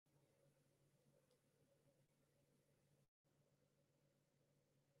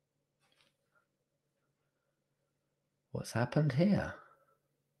What's happened here?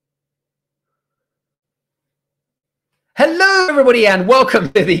 Hello, everybody, and welcome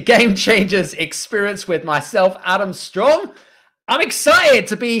to the Game Changers Experience with myself, Adam Strong. I'm excited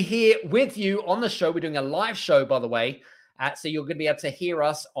to be here with you on the show. We're doing a live show, by the way. So you're going to be able to hear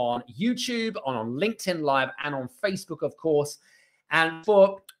us on YouTube, on LinkedIn Live, and on Facebook, of course. And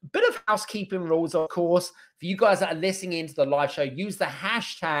for a bit of housekeeping rules, of course, for you guys that are listening into the live show, use the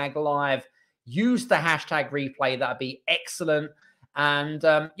hashtag live, use the hashtag replay. That'd be excellent. And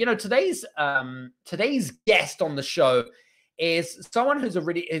today's guest on the show is someone who's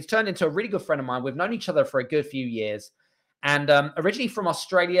turned into a really good friend of mine. We've known each other for a good few years, and originally from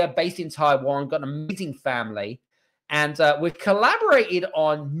Australia, based in Taiwan, got an amazing family, and we've collaborated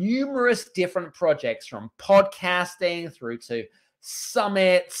on numerous different projects, from podcasting through to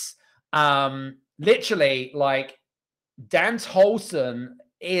summits. Literally, like, Dan Tolson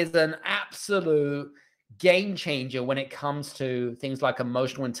is an absolute game changer when it comes to things like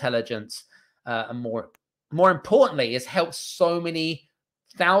emotional intelligence, and more importantly, has helped so many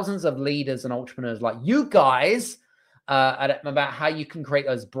thousands of leaders and entrepreneurs like you guys about how you can create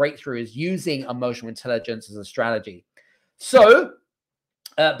those breakthroughs using emotional intelligence as a strategy. So,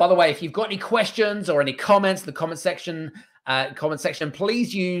 by the way, if you've got any questions or any comments in the comment section,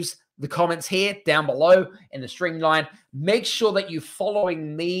 please use the comments here down below in the streamline. Make sure that you're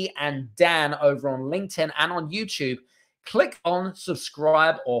following me and Dan over on LinkedIn and on YouTube. Click on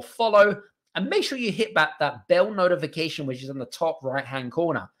subscribe or follow, and make sure you hit that bell notification, which is in the top right-hand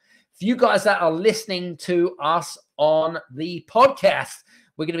corner. For you guys that are listening to us on the podcast,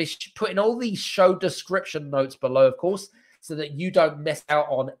 we're going to be putting all these show description notes below, of course, so that you don't miss out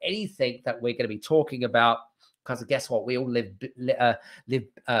on anything that we're going to be talking about. Because guess what? We all live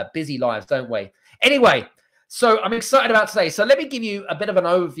busy lives, don't we? Anyway, so I'm excited about today. So let me give you a bit of an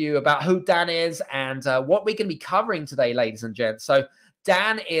overview about who Dan is and what we're going to be covering today, ladies and gents. So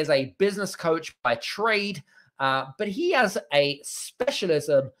Dan is a business coach by trade, but he has a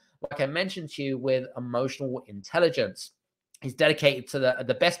specialism, like I mentioned to you, with emotional intelligence. He's dedicated to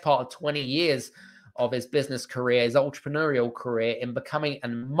the best part of 20 years of his business career, his entrepreneurial career, in becoming a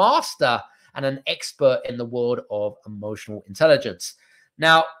master and an expert in the world of emotional intelligence.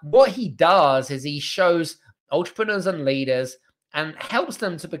 Now, what he does is he shows entrepreneurs and leaders and helps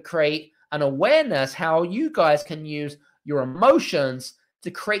them to create an awareness how you guys can use your emotions to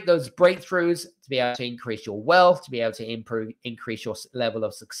create those breakthroughs, to be able to increase your wealth, to be able to increase your level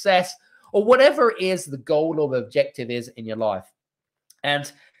of success, or whatever is the goal or objective is in your life. And,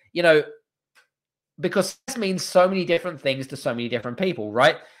 because this means so many different things to so many different people,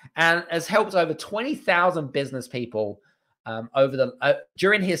 right? And has helped over 20,000 business people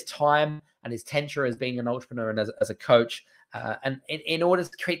during his time and his tenure as being an entrepreneur and as a coach, and in order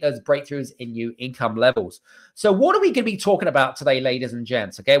to create those breakthroughs in new income levels. So what are we going to be talking about today, ladies and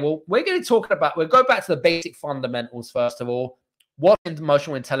gents? Okay, well, we'll go back to the basic fundamentals first of all. What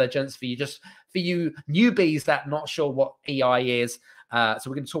emotional intelligence for you newbies that not sure what EI is. So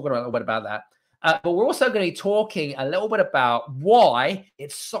we're going to talk a little bit about that. But we're also going to be talking a little bit about why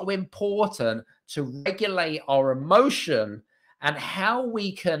it's so important to regulate our emotion and how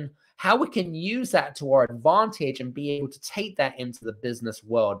we can use that to our advantage and be able to take that into the business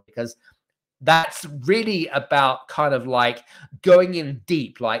world, because that's really about kind of like going in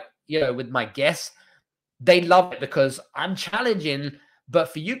deep. Like, with my guests, they love it because I'm challenging.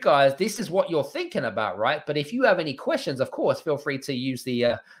 But for you guys, this is what you're thinking about, right? But if you have any questions, of course, feel free to use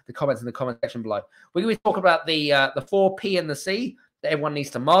the comments in the comment section below. We're going to be talking about the 4 P and the C that everyone needs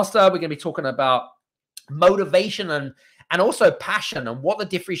to master. We're going to be talking about motivation and also passion and what the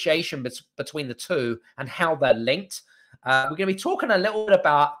differentiation between the two and how they're linked. We're going to be talking a little bit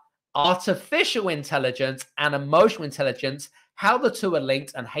about artificial intelligence and emotional intelligence, how the two are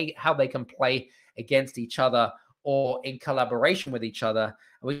linked and how they can play against each other or in collaboration with each other.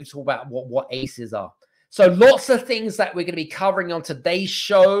 And we can talk about what ACEs are. So lots of things that we're going to be covering on today's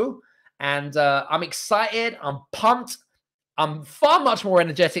show. And I'm excited. I'm pumped. I'm far much more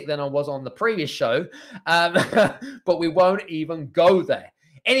energetic than I was on the previous show. But we won't even go there.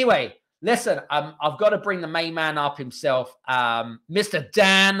 Anyway, listen, I've got to bring the main man up himself, Mr.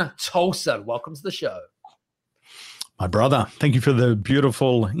 Dan Tolson. Welcome to the show. My brother, thank you for the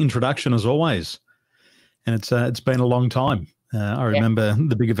beautiful introduction as always. And it's been a long time. I remember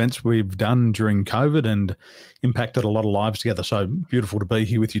the big events we've done during COVID and impacted a lot of lives together. So beautiful to be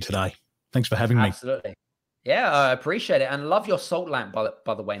here with you today. Thanks for having me. Absolutely. Yeah, I appreciate it. And love your salt lamp,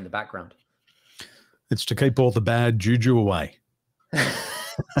 by the way, in the background. It's to keep all the bad juju away.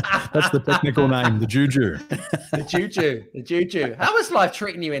 That's the technical name, the juju. The juju. How is life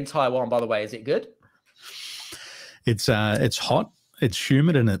treating you in Taiwan, by the way? Is it good? It's hot, it's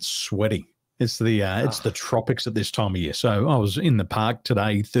humid, and it's sweaty. It's the tropics at this time of year. So I was in the park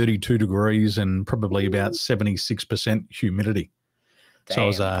today, 32 degrees and probably about 76% humidity.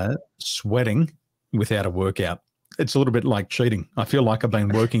 Damn. So I was sweating without a workout. It's a little bit like cheating. I feel like I've been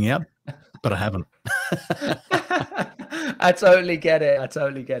working out, but I haven't. I totally get it.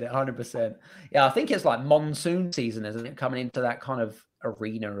 100%. Yeah, I think it's like monsoon season, isn't it? Coming into that kind of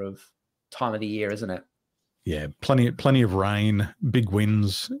arena of time of the year, isn't it? Yeah, plenty of rain, big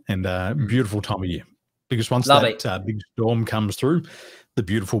winds, and beautiful time of year. Because once that big storm comes through, the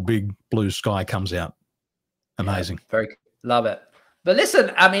beautiful big blue sky comes out. Amazing. Yeah, very love it. But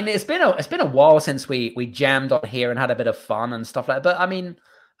listen, I mean, it's been a while since we jammed on here and had a bit of fun and stuff like that. But I mean,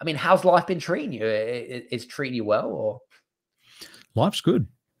 how's life been treating you? Is treating you well, or? Life's good.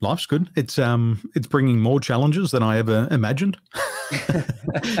 Life's good. It's bringing more challenges than I ever imagined.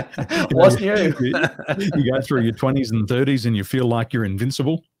 What's new? You go through your 20s and 30s and you feel like you're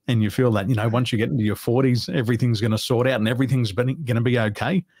invincible, and you feel that, once you get into your 40s, everything's going to sort out and everything's going to be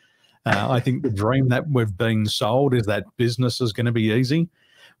okay. I think the dream that we've been sold is that business is going to be easy.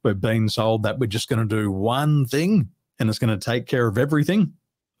 We've been sold that we're just going to do one thing and it's going to take care of everything,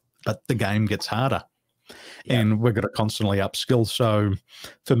 but the game gets harder. Yeah. And we've got to constantly upskill. So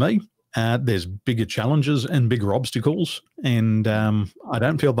for me, there's bigger challenges and bigger obstacles, and I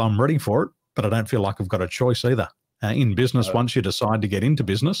don't feel that I'm ready for it, but I don't feel like I've got a choice either. In business, once you decide to get into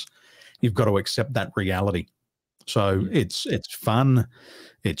business, you've got to accept that reality. So it's fun,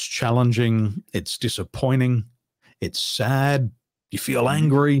 it's challenging, it's disappointing, it's sad, you feel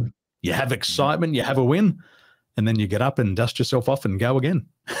angry, you have excitement, you have a win, and then you get up and dust yourself off and go again.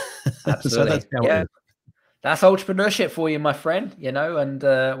 Absolutely. So that's how it is. That's entrepreneurship for you, my friend, and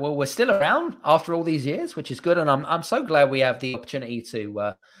well, we're still around after all these years, which is good. And I'm so glad we have the opportunity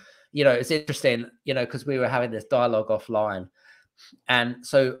to, it's interesting, because we were having this dialogue offline. And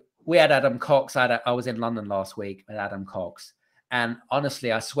so we had Adam Cox. I was in London last week with Adam Cox. And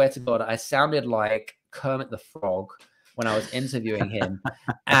honestly, I swear to God, I sounded like Kermit the Frog when I was interviewing him.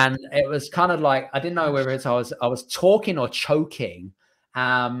 And it was kind of like, I didn't know whether I was talking or choking.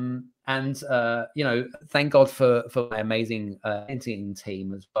 And thank God for my amazing editing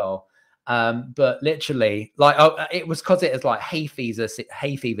team as well. But literally, it was because it was like hay fever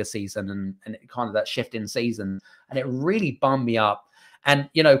season and it kind of that shift in season, and it really bummed me up. And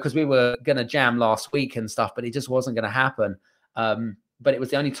because we were gonna jam last week and stuff, but it just wasn't gonna happen. But it was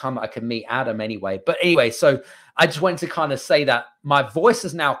the only time that I could meet Adam anyway. But anyway, so I just wanted to kind of say that my voice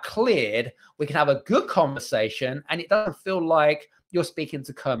is now cleared. We can have a good conversation, and it doesn't feel like you're speaking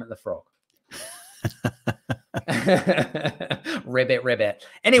to Kermit the Frog. Ribbit.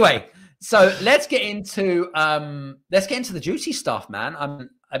 Anyway, so let's get into the juicy stuff, man.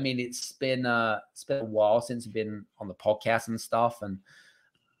 I mean, it's been a while since you've been on the podcast and stuff,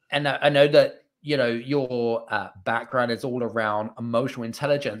 and I know that your background is all around emotional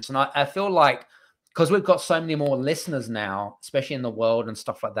intelligence, and I feel like because we've got so many more listeners now, especially in the world and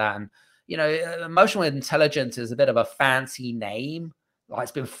stuff like that, and emotional intelligence is a bit of a fancy name. Like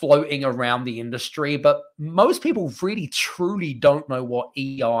it's been floating around the industry, but most people really truly don't know what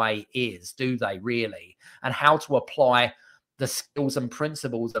EI is, do they really? And how to apply the skills and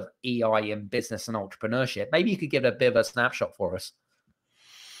principles of EI in business and entrepreneurship. Maybe you could give a bit of a snapshot for us.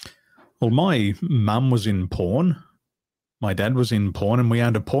 Well, my mum was in porn. My dad was in porn, and we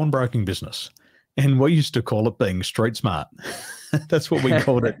owned a pawnbroking business. And we used to call it being street smart. That's what we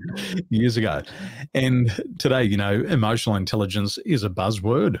called it years ago. And today, emotional intelligence is a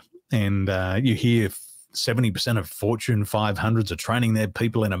buzzword. And you hear 70% of Fortune 500s are training their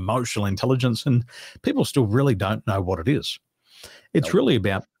people in emotional intelligence, and people still really don't know what it is. It's really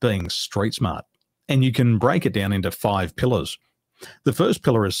about being street smart. And you can break it down into 5 pillars. The first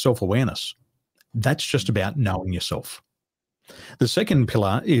pillar is self-awareness. That's just about knowing yourself. The second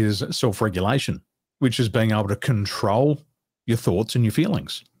pillar is self-regulation, which is being able to control your thoughts and your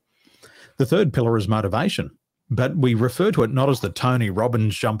feelings. The third pillar is motivation, but we refer to it not as the Tony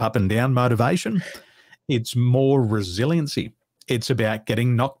Robbins jump up and down motivation. It's more resiliency. It's about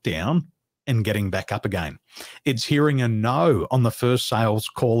getting knocked down and getting back up again. It's hearing a no on the first sales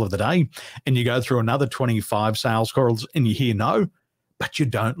call of the day, and you go through another 25 sales calls and you hear no, but you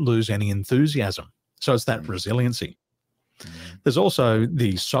don't lose any enthusiasm. So it's that resiliency. There's also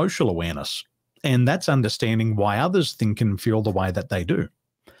the social awareness, and that's understanding why others think and feel the way that they do.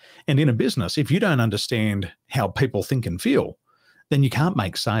 And in a business, if you don't understand how people think and feel, then you can't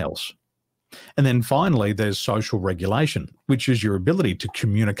make sales. And then finally, there's social regulation, which is your ability to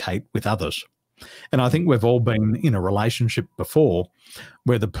communicate with others. And I think we've all been in a relationship before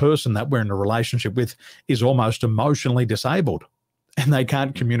where the person that we're in a relationship with is almost emotionally disabled and they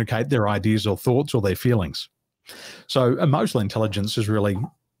can't communicate their ideas or thoughts or their feelings. So emotional intelligence is really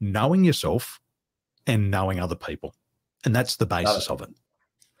knowing yourself and knowing other people. And that's the basis of it.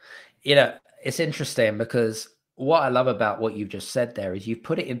 You know, it's interesting because what I love about what you've just said there is you've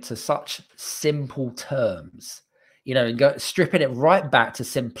put it into such simple terms, you know, and stripping it right back to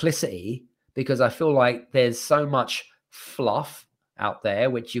simplicity, because I feel like there's so much fluff out there,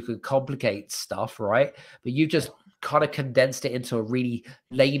 which you could complicate stuff, right? But you just kind of condensed it into a really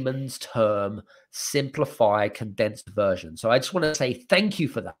layman's term, simplified, condensed version. So I just want to say thank you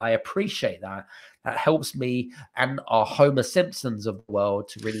for that. I appreciate that. That helps me and our Homer Simpsons of the world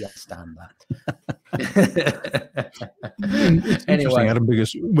to really understand that. It's interesting, Adam,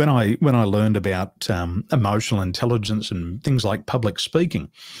 because when I learned about emotional intelligence and things like public speaking,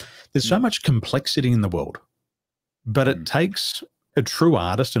 there's so much complexity in the world, but it takes a true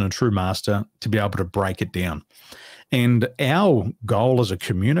artist and a true master to be able to break it down. And our goal as a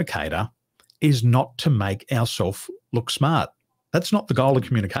communicator is not to make ourselves look smart. That's not the goal of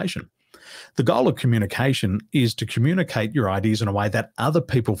communication. The goal of communication is to communicate your ideas in a way that other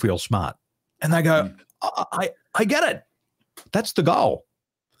people feel smart. And they go, I get it. That's the goal.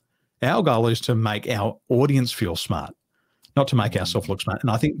 Our goal is to make our audience feel smart, not to make ourselves look smart.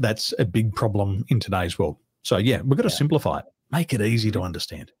 And I think that's a big problem in today's world. So yeah, we've got to simplify it, make it easy to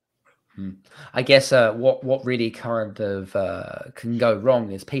understand. I guess what really kind of can go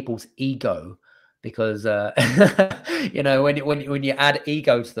wrong is people's ego, because you know, when you add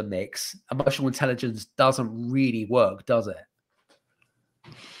ego to the mix, emotional intelligence doesn't really work, does it?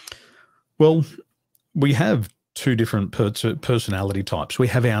 Well, we have two different personality types. We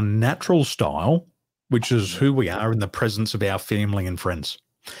have our natural style, which is who we are in the presence of our family and friends.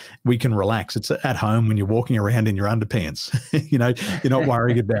 We can relax. It's at home when you're walking around in your underpants. You know, you're not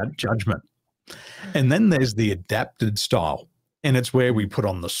worrying about judgment. And then there's the adapted style. And it's where we put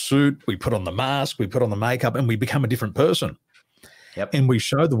on the suit, we put on the mask, we put on the makeup, and we become a different person. Yep. And we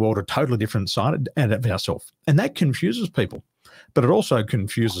show the world a totally different side of ourselves. And that confuses people. But it also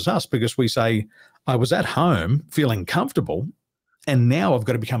confuses us because we say, I was at home feeling comfortable, and now I've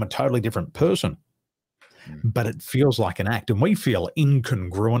got to become a totally different person. But it feels like an act, and we feel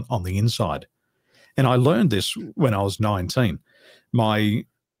incongruent on the inside. And I learned this when I was 19. My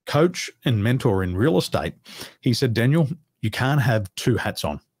coach and mentor in real estate, he said, Daniel, you can't have two hats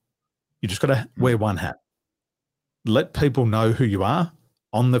on. You just got to wear one hat. Let people know who you are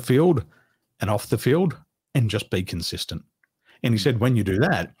on the field and off the field, and just be consistent. And he said, when you do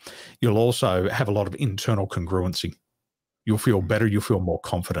that, you'll also have a lot of internal congruency. You'll feel better. You'll feel more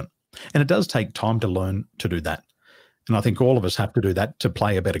confident. And it does take time to learn to do that. And I think all of us have to do that to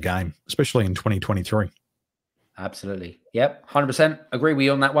play a better game, especially in 2023. Absolutely. Yep. 100% agree with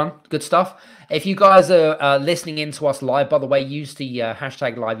you on that one. Good stuff. If you guys are listening in to us live, by the way, use the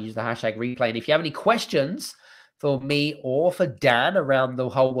hashtag live, use the hashtag replay. And if you have any questions for me or for Dan around the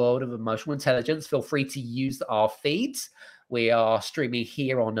whole world of emotional intelligence, feel free to use our feeds. We are streaming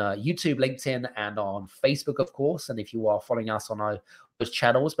here on YouTube, LinkedIn, and on Facebook, of course. And if you are following us on those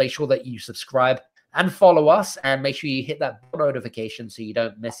channels, make sure that you subscribe and follow us, and make sure you hit that bell notification so you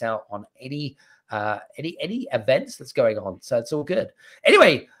don't miss out on any events that's going on. So it's all good.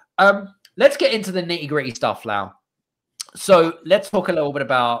 Anyway, let's get into the nitty gritty stuff now. So let's talk a little bit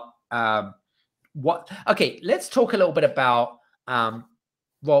about let's talk a little bit about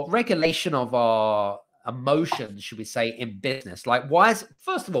regulation of our emotions, should we say, in business. Like,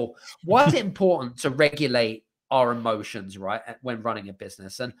 first of all, why is it important to regulate our emotions, right, when running a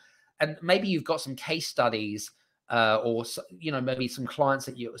business? And maybe you've got some case studies or, you know, maybe some clients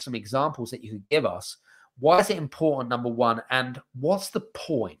some examples that you could give us. Why is it important, number one, and what's the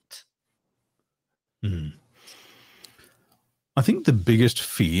point? I think the biggest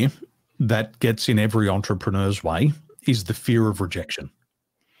fear that gets in every entrepreneur's way is the fear of rejection.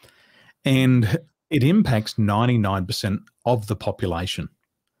 And it impacts 99% of the population.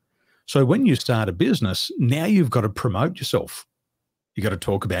 So when you start a business, now you've got to promote yourself. You got to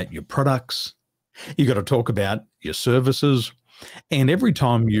talk about your products. You got to talk about your services. And every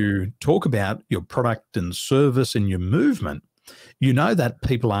time you talk about your product and service and your movement, you know that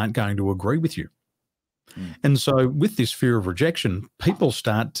people aren't going to agree with you. And so with this fear of rejection, people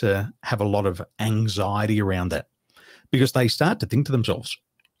start to have a lot of anxiety around that, because they start to think to themselves,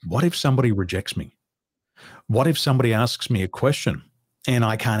 what if somebody rejects me? What if somebody asks me a question and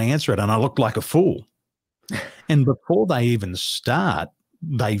I can't answer it and I look like a fool? And before they even start,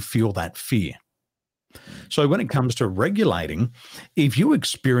 they feel that fear. So when it comes to regulating, if you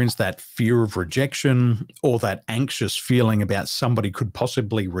experience that fear of rejection or that anxious feeling about somebody could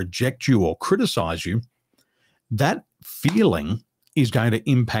possibly reject you or criticize you, that feeling is going to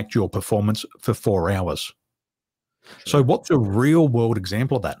impact your performance for 4 hours. So what's a real world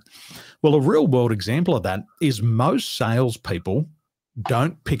example of that? Well, a real world example of that is most salespeople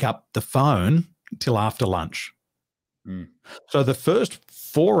don't pick up the phone till after lunch. So the first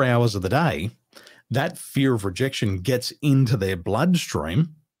 4 hours of the day, that fear of rejection gets into their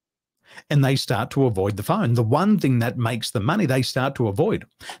bloodstream and they start to avoid the phone. The one thing that makes them money, they start to avoid.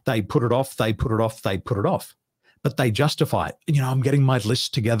 They put it off, they put it off, they put it off. But they justify it. You know, I'm getting my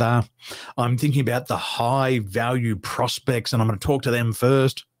list together. I'm thinking about the high value prospects and I'm going to talk to them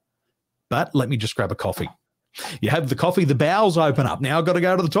first. But let me just grab a coffee. You have the coffee, the bowels open up. Now I've got to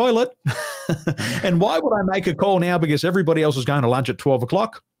go to the toilet. And why would I make a call now? Because everybody else is going to lunch at 12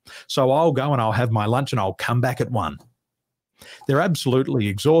 o'clock. So I'll go and I'll have my lunch and I'll come back at 1. They're absolutely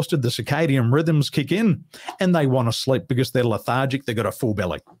exhausted. The circadian rhythms kick in and they want to sleep because they're lethargic. They've got a full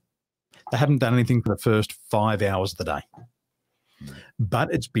belly. They haven't done anything for the first 5 hours of the day.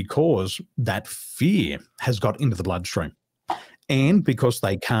 But it's because that fear has got into the bloodstream. And because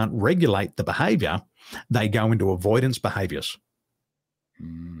they can't regulate the behavior, they go into avoidance behaviors.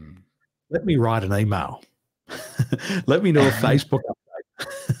 Let me write an email. Let me do a Facebook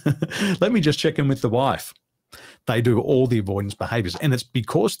update. Let me just check in with the wife. They do all the avoidance behaviors. And it's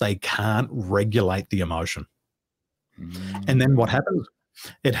because they can't regulate the emotion. And then what happens?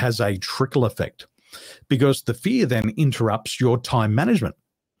 It has a trickle effect because the fear then interrupts your time management.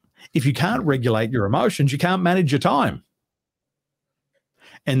 If you can't regulate your emotions, you can't manage your time.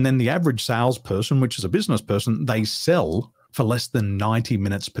 And then the average salesperson, which is a business person, they sell for less than 90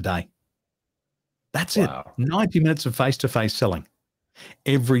 minutes per day. That's it. 90 minutes of face-to-face selling.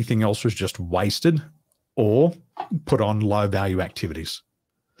 Everything else was just wasted or put on low-value activities.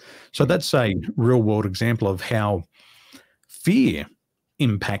 So that's a real-world example of how fear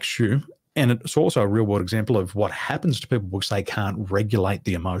impacts you. And it's also a real-world example of what happens to people because they can't regulate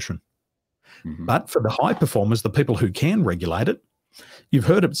the emotion. But for the high performers, the people who can regulate it, you've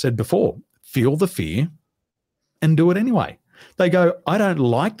heard it said before, feel the fear and do it anyway. They go, I don't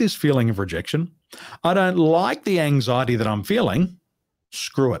like this feeling of rejection. I don't like the anxiety that I'm feeling.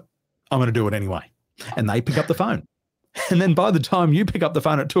 Screw it. I'm going to do it anyway. And they pick up the phone. And then by the time you pick up the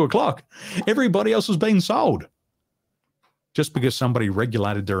phone at 2 o'clock, everybody else has been sold just because somebody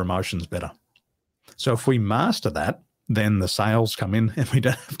regulated their emotions better. So if we master that, then the sales come in and we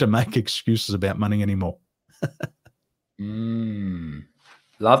don't have to make excuses about money anymore.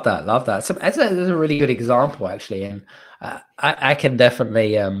 Love that. Love that. So that's a really good example, actually. And I can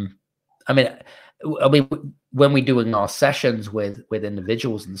definitely, I mean, when we doing our sessions with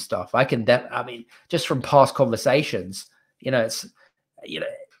individuals and stuff, I mean, just from past conversations, it's,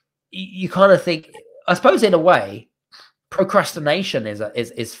 you kind of think, I suppose in a way, procrastination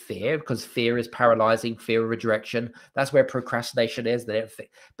is fear, because fear is paralyzing, fear of rejection. That's where procrastination is.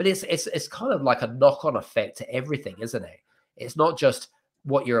 But it's kind of like a knock-on effect to everything, isn't it? It's not just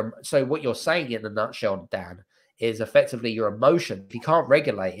what you're saying in a nutshell, Dan, is effectively your emotion. If you can't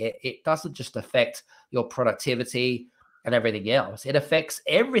regulate it, it doesn't just affect your productivity and everything else. It affects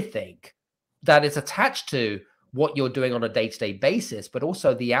everything that is attached to what you're doing on a day-to-day basis, but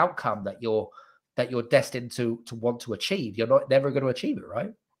also the outcome that you're destined to want to achieve. You're never going to achieve it,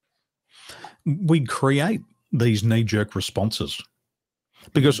 right? We create these knee-jerk responses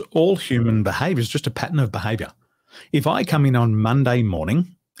because all human behavior is just a pattern of behavior. If I come in on Monday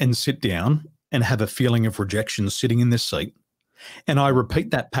morning and sit down and have a feeling of rejection sitting in this seat, and I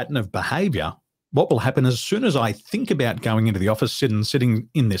repeat that pattern of behavior, what will happen as soon as I think about going into the office, sitting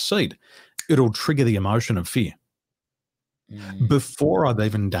in this seat, it'll trigger the emotion of fear before I've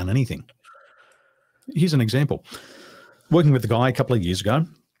even done anything. Here's an example. Working with a guy a couple of years ago,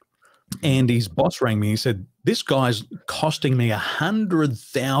 and his boss rang me. He said, this guy's costing me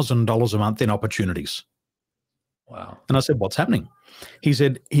 $100,000 a month in opportunities. Wow. And I said, what's happening? He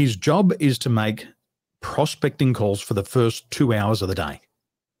said, his job is to make prospecting calls for the first 2 hours of the day.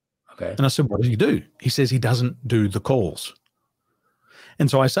 Okay. And I said, what does he do? He says he doesn't do the calls.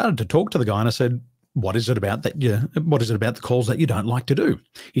 And so I started to talk to the guy and I said, what is it about the calls that you don't like to do?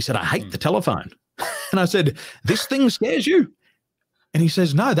 He said, I hate the telephone. And I said, this thing scares you? And he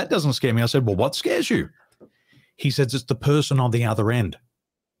says, no, that doesn't scare me. I said, well, what scares you? He says, it's the person on the other end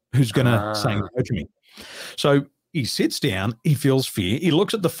who's going to say no to me. So he sits down, he feels fear, he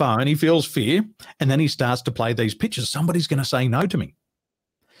looks at the phone, he feels fear, and then he starts to play these pictures. Somebody's going to say no to me.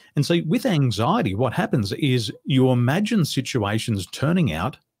 And so with anxiety, what happens is you imagine situations turning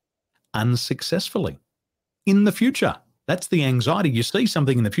out unsuccessfully in the future. That's the anxiety. You see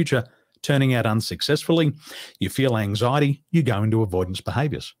something in the future turning out unsuccessfully, you feel anxiety, you go into avoidance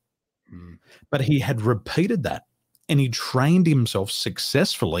behaviors. But he had repeated that, and he trained himself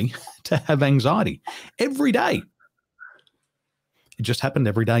successfully to have anxiety every day. It just happened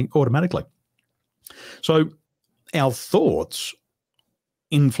every day automatically. So our thoughts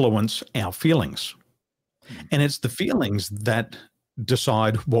influence our feelings, and it's the feelings that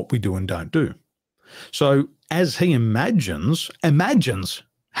decide what we do and don't do. So as he imagines,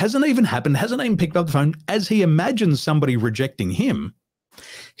 hasn't even happened, hasn't even picked up the phone, as he imagines somebody rejecting him,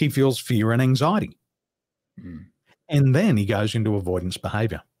 he feels fear and anxiety. And then he goes into avoidance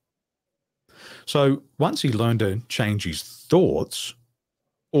behavior. So once he learned to change his thoughts,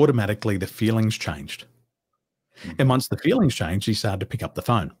 automatically the feelings changed. And once the feelings changed, he started to pick up the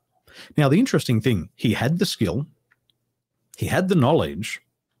phone. Now, the interesting thing, he had the skill, he had the knowledge,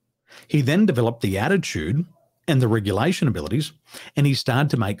 he then developed the attitude and the regulation abilities, and he started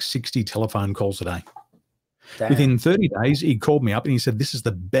to make 60 telephone calls a day. Damn. Within 30 days, he called me up and he said, "This is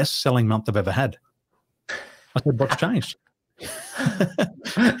the best-selling month I've ever had." I said, "What's changed?"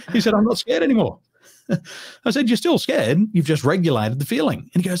 He said, "I'm not scared anymore." I said, "You're still scared. You've just regulated the feeling."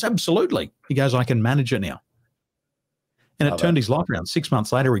 And he goes, "Absolutely." He goes, "I can manage it now." And it turned his life around. 6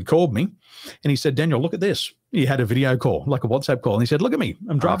 months later, he called me and he said, "Daniel, look at this." He had a video call, like a WhatsApp call. And he said, "Look at me.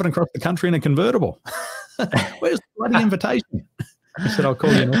 I'm driving across the country in a convertible. Where's the bloody invitation?" I said, "I'll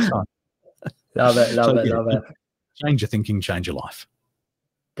call you next time." Love it. Love it. Change your thinking, change your life.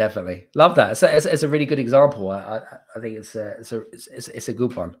 Definitely. Love that. It's a really good example. I think it's a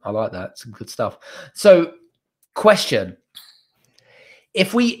good one. I like that. Some good stuff. So question,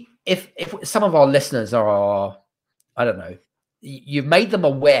 if some of our listeners are, I don't know, you've made them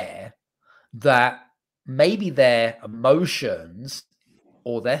aware that maybe their emotions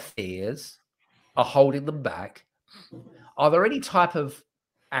or their fears are holding them back, are there any type of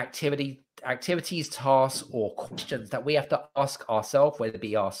activities, tasks, or questions that we have to ask ourselves, whether it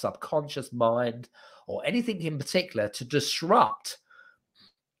be our subconscious mind or anything in particular, to disrupt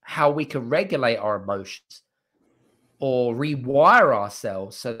how we can regulate our emotions or rewire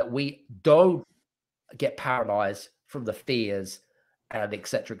ourselves so that we don't get paralyzed from the fears and et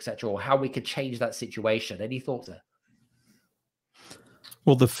cetera, or how we could change that situation? Any thoughts there?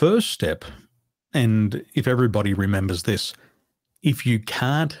 Well, the first step, and if everybody remembers this, if you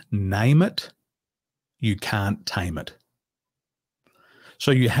can't name it, you can't tame it. So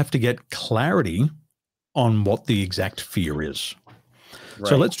you have to get clarity on what the exact fear is. Right.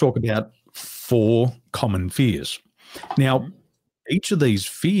 So let's talk about 4 common fears. Now, each of these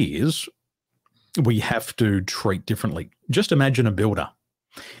fears we have to treat differently. Just imagine a builder.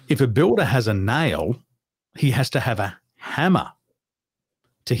 If a builder has a nail, he has to have a hammer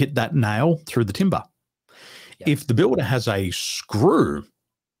to hit that nail through the timber. Yep. If the builder has a screw,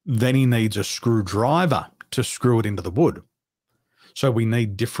 then he needs a screwdriver to screw it into the wood. So we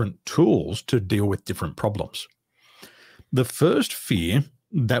need different tools to deal with different problems. The first fear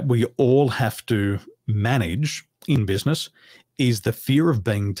that we all have to manage in business is the fear of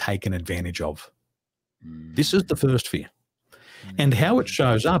being taken advantage of. This is the first fear. And how it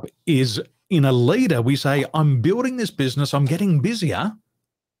shows up is in a leader, we say, "I'm building this business, I'm getting busier,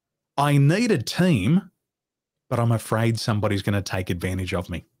 I need a team, but I'm afraid somebody's going to take advantage of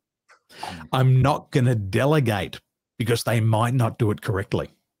me. I'm not going to delegate because they might not do it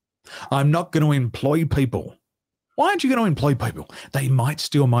correctly. I'm not going to employ people. Why aren't you going to employ people? They might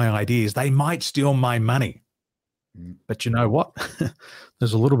steal my ideas. They might steal my money." But you know what?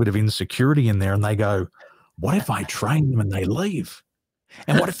 There's a little bit of insecurity in there, and they go, "What if I train them and they leave?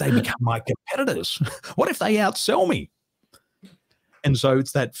 And what if they become my competitors? What if they outsell me?" And so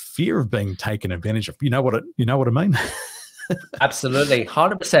it's that fear of being taken advantage of. You know what I mean? Absolutely.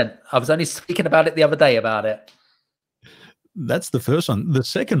 100%. I was only speaking about it the other day about it. That's the first one. The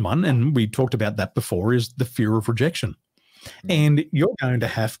second one, and we talked about that before, is the fear of rejection. And you're going to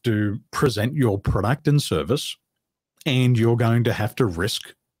have to present your product and service, and you're going to have to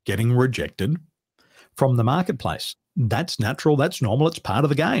risk getting rejected from the marketplace. That's natural. That's normal. It's part of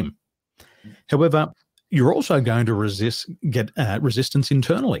the game. However, you're also going to get resistance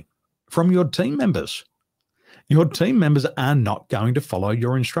internally from your team members. Your team members are not going to follow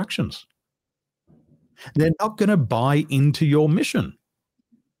your instructions. They're not going to buy into your mission.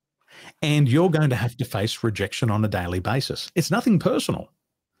 And you're going to have to face rejection on a daily basis. It's nothing personal.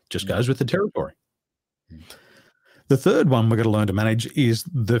 Just goes with the territory. The third one we're going to learn to manage is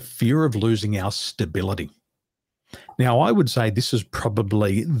the fear of losing our stability. Now, I would say this is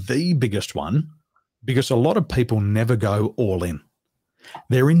probably the biggest one because a lot of people never go all in.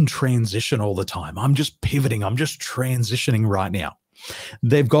 They're in transition all the time. I'm just pivoting. I'm just transitioning right now.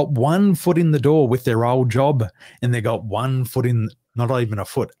 They've got one foot in the door with their old job, and they've got one foot in, not even a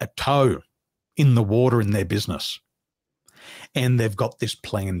foot, a toe in the water in their business. And they've got this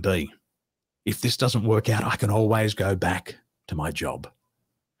plan D. If this doesn't work out, I can always go back to my job.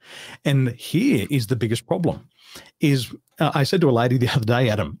 And here is the biggest problem is I said to a lady the other day,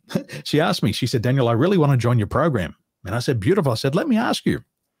 Adam, she asked me, she said, Daniel, I really want to join your program. And I said, beautiful. I said, let me ask you.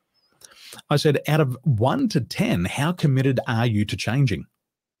 I said, out of 1 to 10, how committed are you to changing?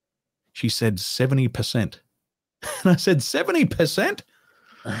 She said 70%. And I said, 70%?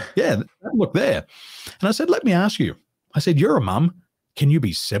 Yeah, look there. And I said, let me ask you. I said, you're a mum. Can you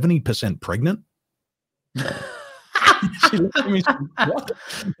be 70% pregnant? She looked at me and said, what?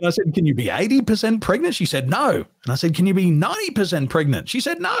 And I said, can you be 80% pregnant? She said, no. And I said, can you be 90% pregnant? She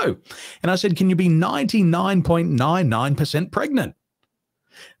said, no. And I said, can you be 99.99% pregnant?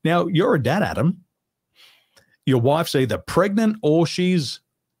 Now, you're a dad, Adam. Your wife's either pregnant or she's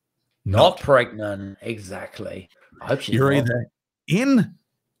not pregnant. Exactly. I hope she's You're not. either in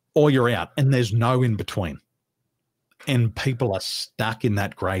or you're out, and there's no in between. And people are stuck in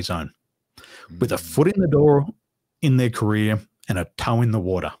that gray zone with a foot in the door in their career and a toe in the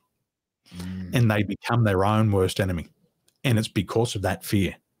water. And they become their own worst enemy. And it's because of that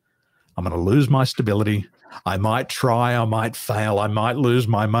fear. I'm going to lose my stability. I might try, I might fail, I might lose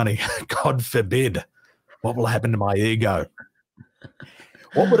my money. God forbid. What will happen to my ego?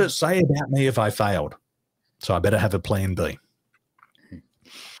 What would it say about me if I failed? So I better have a plan B.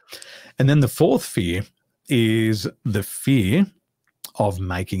 And then the fourth fear is the fear of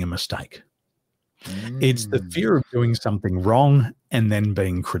making a mistake. It's the fear of doing something wrong and then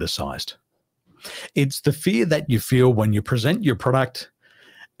being criticized. It's the fear that you feel when you present your product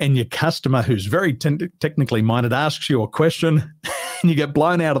and your customer, who's very technically minded, asks you a question and you get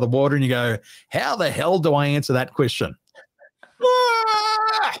blown out of the water and you go, how the hell do I answer that question?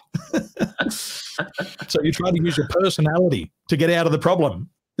 So you try to use your personality to get out of the problem.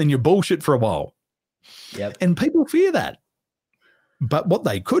 Then you bullshit for a while. Yep. And people fear that. But what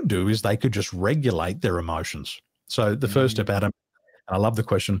they could do is they could just regulate their emotions. So the first step, Adam, I love the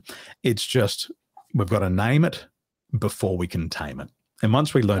question. It's just, we've got to name it before we can tame it. And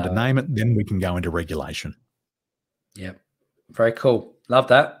once we learn to name it, then we can go into regulation. Yep. Very cool. Love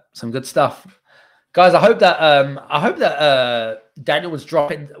that. Some good stuff. Guys, I hope that Daniel was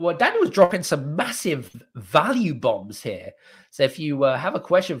dropping some massive value bombs here. So if you have a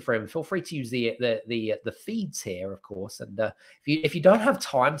question for him, feel free to use the feeds here, of course. And if you don't have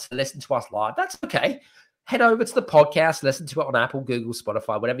time to listen to us live, that's okay. Head over to the podcast, listen to it on Apple, Google,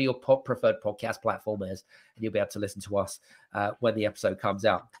 Spotify, whatever your preferred podcast platform is, and you'll be able to listen to us when the episode comes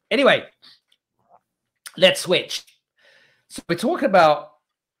out. Anyway, let's switch. So we're talking about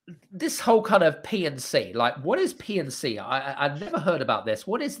this whole kind of PNC. Like, what is PNC? I've never heard about this.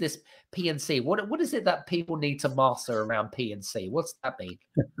 What is this PNC? What is it that people need to master around PNC? What's that mean?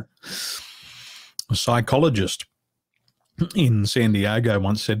 A psychologist in San Diego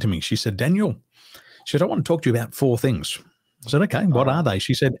once said to me, she said, Daniel, she said, I want to talk to you about 4 things. I said, okay, what are they?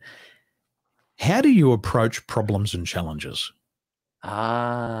 She said, how do you approach problems and challenges?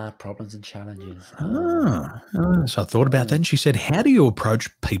 Problems and challenges. So I thought about that. And she said, how do you approach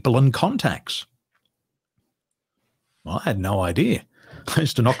people and contacts? Well, I had no idea. I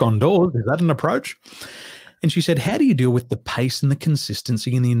used to knock on doors. Is that an approach? And she said, how do you deal with the pace and the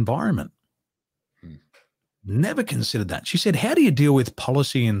consistency in the environment? Never considered that. She said, how do you deal with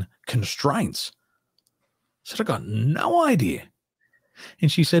policy and constraints? I said, I got no idea.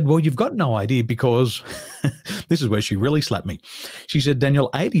 And she said, well, you've got no idea because this is where she really slapped me. She said, Daniel,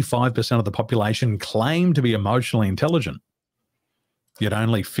 85% of the population claim to be emotionally intelligent, yet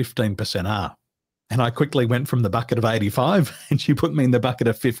only 15% are. And I quickly went from the bucket of 85 and she put me in the bucket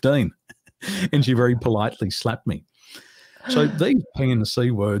of 15 and she very politely slapped me. So these P and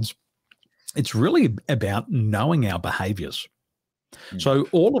C words, it's really about knowing our behaviors. So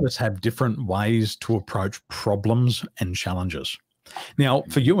all of us have different ways to approach problems and challenges. Now,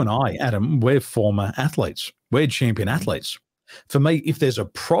 for you and I, Adam, we're former athletes. We're champion athletes. For me, if there's a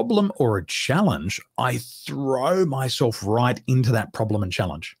problem or a challenge, I throw myself right into that problem and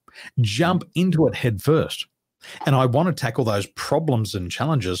challenge, jump into it head first. And I want to tackle those problems and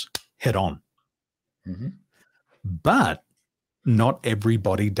challenges head on. But not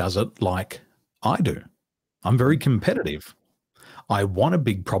everybody does it like I do. I'm very competitive. I want a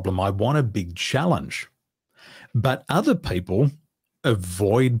big problem. I want a big challenge. But other people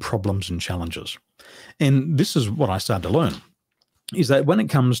avoid problems and challenges. And this is what I started to learn, is that when it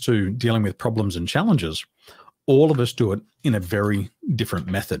comes to dealing with problems and challenges, all of us do it in a very different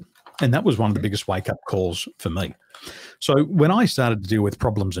method. And that was one of the biggest wake-up calls for me. So when I started to deal with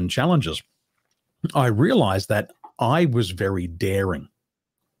problems and challenges, I realized that I was very daring.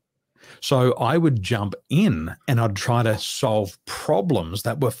 So I would jump in and I'd try to solve problems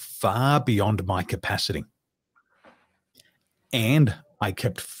that were far beyond my capacity. And I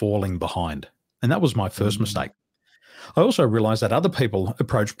kept falling behind. And that was my first mistake. I also realized that other people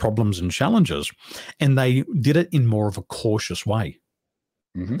approach problems and challenges and they did it in more of a cautious way.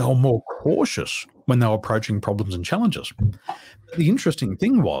 They were more cautious when they were approaching problems and challenges. But the interesting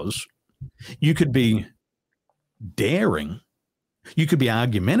thing was you could be daring, you could be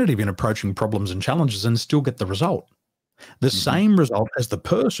argumentative in approaching problems and challenges and still get the result. The same result as the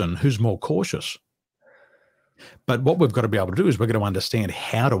person who's more cautious. But what we've got to be able to do is we've got to understand,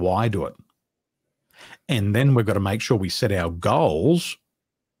 how do I do it? And then we've got to make sure we set our goals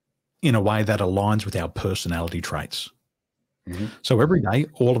in a way that aligns with our personality traits. So every day,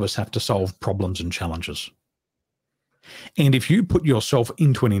 all of us have to solve problems and challenges. And if you put yourself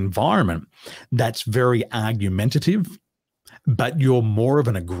into an environment that's very argumentative, but you're more of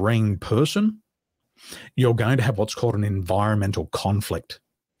an agreeing person, you're going to have what's called an environmental conflict.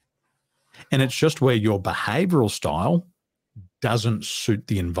 And it's just where your behavioral style doesn't suit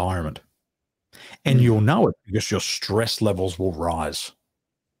the environment. And you'll know it because your stress levels will rise.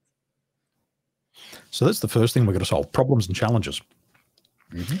 So that's the first thing we've got to solve, problems and challenges.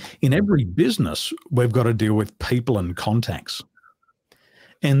 In every business, we've got to deal with people and contacts.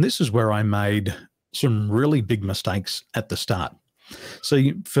 And this is where I made some really big mistakes at the start.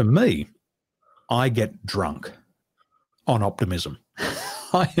 See, for me, I get drunk on optimism.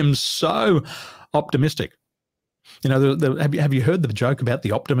 I am so optimistic. You know, have you heard the joke about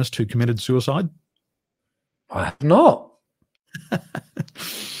the optimist who committed suicide? I have not.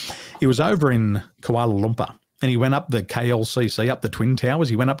 He was over in Kuala Lumpur and he went up the KLCC, up the Twin Towers.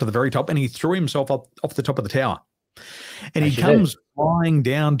 He went up to the very top and he threw himself off the top of the tower. And he comes flying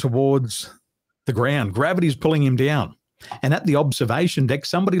down towards the ground. Gravity's pulling him down. And at the observation deck,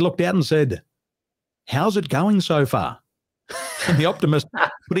 somebody looked out and said, "How's it going so far?" And the optimist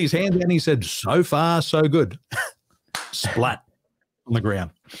put his hand down and he said, "So far, so good." Splat on the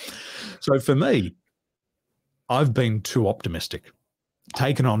ground. So for me, I've been too optimistic,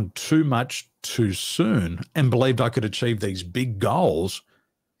 taken on too much too soon, and believed I could achieve these big goals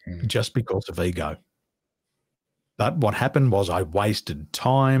just because of ego. But what happened was I wasted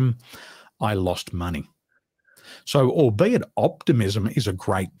time, I lost money. So albeit optimism is a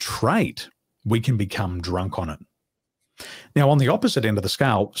great trait, we can become drunk on it. Now, on the opposite end of the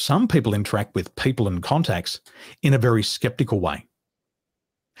scale, some people interact with people and contacts in a very skeptical way.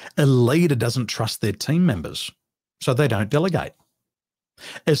 A leader doesn't trust their team members, so they don't delegate.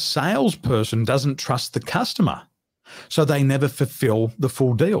 A salesperson doesn't trust the customer, so they never fulfill the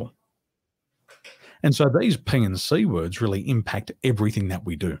full deal. And so these P and C words really impact everything that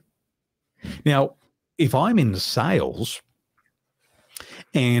we do. Now, if I'm in sales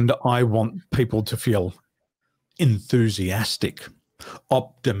and I want people to feel enthusiastic,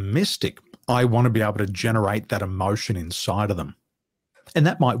 optimistic, I want to be able to generate that emotion inside of them. And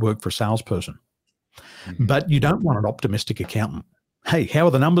that might work for a salesperson. But you don't want an optimistic accountant. "Hey, how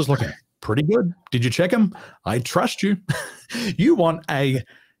are the numbers looking?" "Pretty good. Did you check them? I trust you." You want an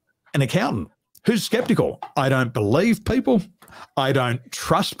accountant who's skeptical. "I don't believe people. I don't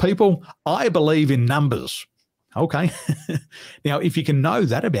trust people. I believe in numbers." Okay. Now, if you can know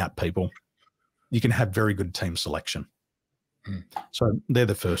that about people, you can have very good team selection. So they're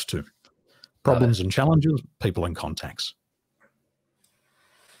the first two. Problems and challenges, people and contacts.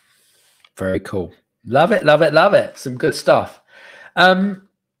 Very cool. Love it, love it, love it. Some good stuff. What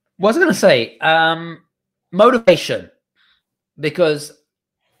was I going to say? Motivation, because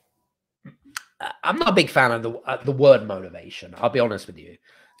I'm not a big fan of the word motivation. I'll be honest with you,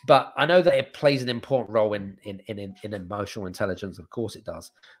 but I know that it plays an important role in emotional intelligence. Of course, it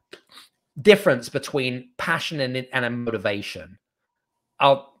does. Difference between passion and a motivation.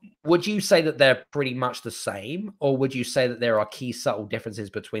 Would you say that they're pretty much the same, or would you say that there are key subtle differences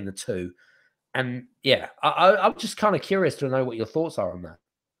between the two? And yeah, I'm just kind of curious to know what your thoughts are on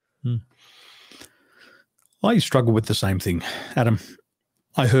that. I struggle with the same thing, Adam.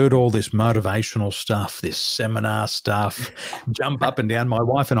 I heard all this motivational stuff, this seminar stuff, jump up and down. My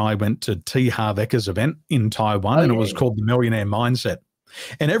wife and I went to T. Harv Ekker's event in Taiwan, and it was called the Millionaire Mindset.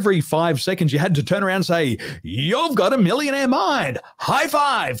 And every 5 seconds, you had to turn around and say, "You've got a millionaire mind." High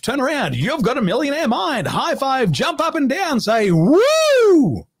five. Turn around. "You've got a millionaire mind." High five. Jump up and down. Say,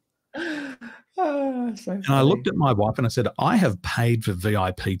 "Woo!" And I looked at my wife and I said, "I have paid for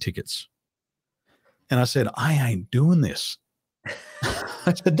VIP tickets. And I said, I ain't doing this.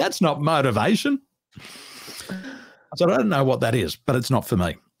 I said, that's not motivation. I said, I don't know what that is, but it's not for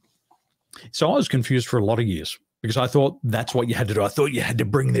me. So I was confused for a lot of years because I thought that's what you had to do. I thought you had to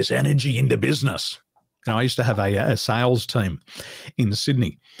bring this energy into business. And I used to have a sales team in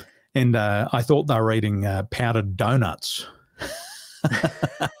Sydney, and I thought they were eating powdered donuts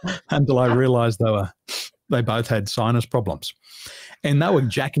until I realized they both had sinus problems. And they were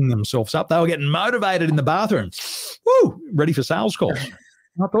jacking themselves up. They were getting motivated in the bathroom. Woo, ready for sales calls. And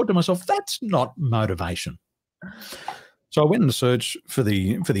I thought to myself, that's not motivation. So I went and searched for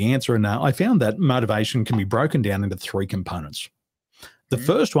the answer, and I found that motivation can be broken down into 3 components. The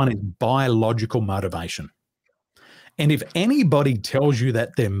first one is biological motivation. And if anybody tells you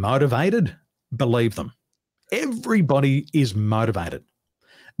that they're motivated, believe them. Everybody is motivated.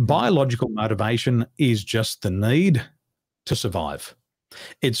 Biological motivation is just the need to survive.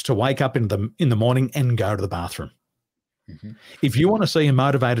 It's to wake up in the morning and go to the bathroom. Mm-hmm. If you want to see a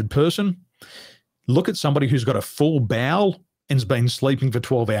motivated person, look at somebody who's got a full bowel and's been sleeping for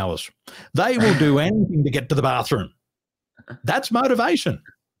 12 hours. They will do anything to get to the bathroom. That's motivation.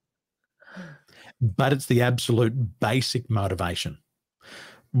 But it's the absolute basic motivation.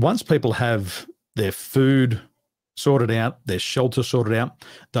 Once people have their food sorted out, their shelter sorted out,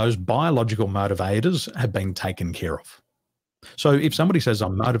 those biological motivators have been taken care of. So if somebody says,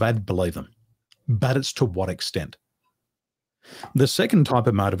 I'm motivated, believe them. But it's to what extent? The second type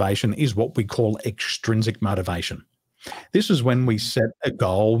of motivation is what we call extrinsic motivation. This is when we set a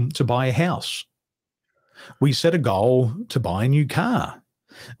goal to buy a house. We set a goal to buy a new car.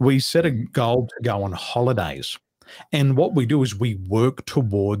 We set a goal to go on holidays. And what we do is we work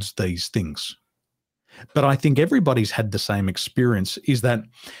towards these things. But I think everybody's had the same experience, is that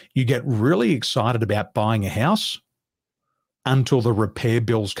you get really excited about buying a house until the repair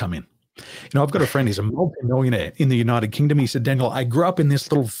bills come in. You know, I've got a friend, he's a multi-millionaire in the United Kingdom. He said, Daniel, I grew up in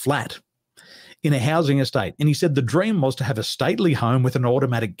this little flat in a housing estate. And he said, the dream was to have a stately home with an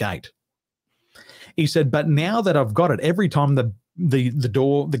automatic gate. He said, but now that I've got it, every time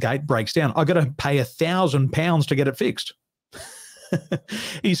the gate breaks down, I've got to pay £1,000 to get it fixed.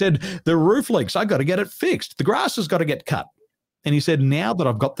 He said, the roof leaks, I've got to get it fixed. The grass has got to get cut. And he said, now that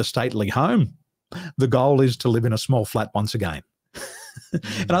I've got the stately home, the goal is to live in a small flat once again.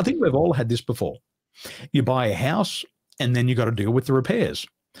 And I think we've all had this before. You buy a house and then you got to deal with the repairs.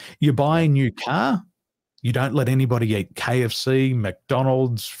 You buy a new car. You don't let anybody eat KFC,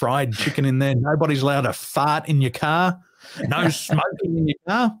 McDonald's, fried chicken in there. Nobody's allowed to fart in your car. No smoking in your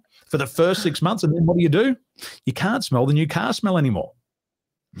car for the first 6 months. And then what do? You can't smell the new car smell anymore.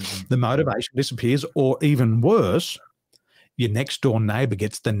 The motivation disappears, or even worse, your next door neighbor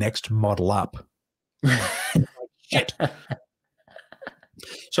gets the next model up. Shit.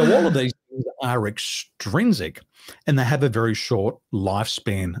 So all of these things are extrinsic, and they have a very short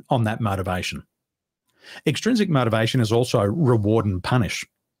lifespan on that motivation. Extrinsic motivation is also reward and punish.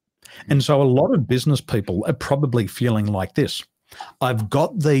 And so a lot of business people are probably feeling like this. I've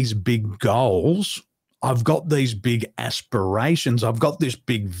got these big goals. I've got these big aspirations. I've got this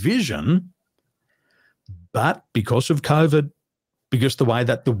big vision. But because of COVID, because the way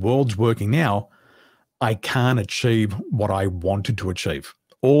that the world's working now, I can't achieve what I wanted to achieve.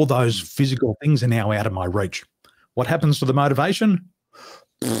 All those physical things are now out of my reach. What happens to the motivation?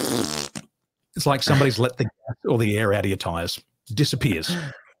 It's like somebody's let the gas or the air out of your tires. It disappears.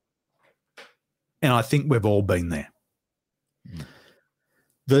 And I think we've all been there.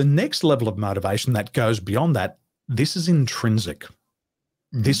 The next level of motivation that goes beyond that, this is intrinsic.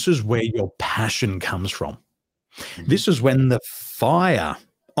 This is where your passion comes from. This is when the fire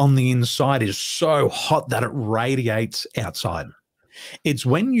on the inside is so hot that it radiates outside. It's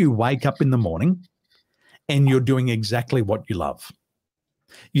when you wake up in the morning and you're doing exactly what you love.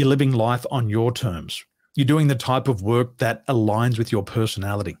 You're living life on your terms. You're doing the type of work that aligns with your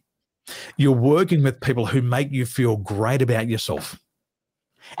personality. You're working with people who make you feel great about yourself.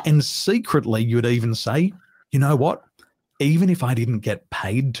 And secretly, you'd even say, you know what? Even if I didn't get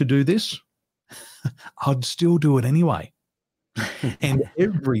paid to do this, I'd still do it anyway. And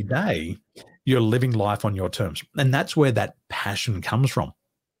every day, you're living life on your terms. And that's where that passion comes from.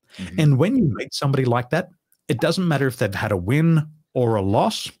 And when you meet somebody like that, it doesn't matter if they've had a win or a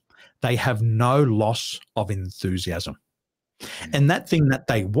loss, they have no loss of enthusiasm. And that thing that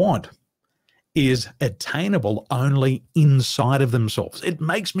they want is attainable only inside of themselves. It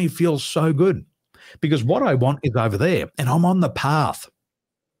makes me feel so good because what I want is over there and I'm on the path.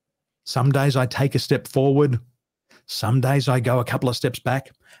 Some days I take a step forward. Some days I go a couple of steps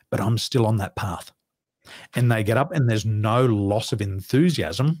back, but I'm still on that path. And they get up and there's no loss of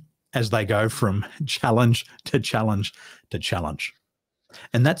enthusiasm as they go from challenge to challenge to challenge.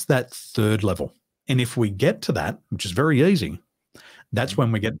 And that's that third level. And if we get to that, which is very easy, that's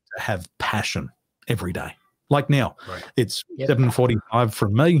when we get to have passion every day. Like now, it's 7:45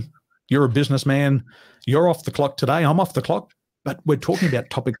 from me. You're a businessman. You're off the clock today. I'm off the clock. But we're talking about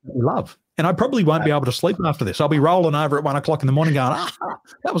topics that we love. And I probably won't be able to sleep after this. I'll be rolling over at 1 o'clock in the morning going,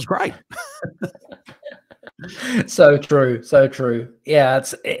 that was great. So true. So true. Yeah,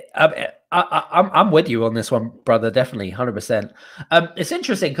 I'm with you on this one, brother. Definitely, 100%. It's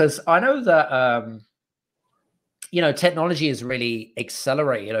interesting because I know that, technology has really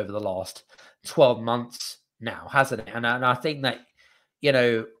accelerated over the last 12 months now, hasn't it? And I think that,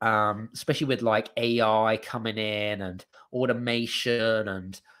 especially with like AI coming in and automation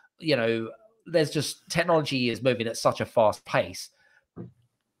and, there's just technology is moving at such a fast pace.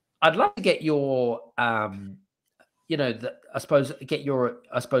 I'd love to get your,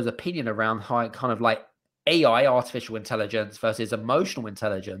 opinion around how kind of like AI, artificial intelligence versus emotional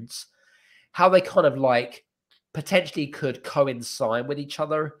intelligence, how they kind of like potentially could coincide with each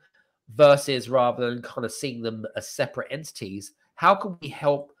other versus rather than kind of seeing them as separate entities. How can we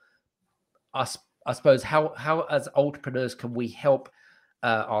help us? I suppose how as entrepreneurs can we help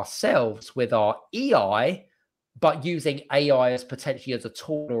ourselves with our EI, but using AI as potentially as a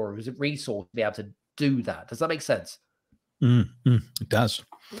tool or as a resource to be able to do that? Does that make sense? It does.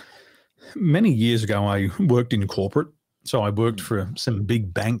 Many years ago, I worked in corporate. So I worked for some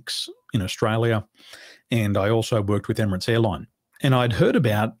big banks in Australia, and I also worked with Emirates Airline. And I'd heard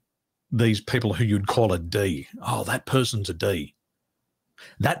about these people who you'd call a D. Oh, that person's a D.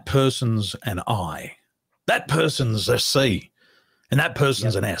 That person's an I. That person's a C. And that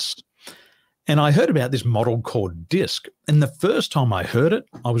person's an S. And I heard about this model called DISC. And the first time I heard it,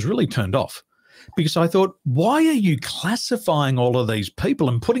 I was really turned off because I thought, why are you classifying all of these people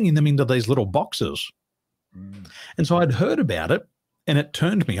and putting them into these little boxes? And so I'd heard about it and it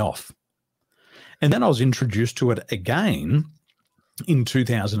turned me off. And then I was introduced to it again in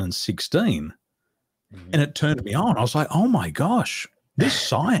 2016 and it turned me on. I was like, oh my gosh, this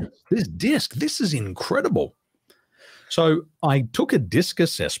science, this DISC, this is incredible. So I took a DISC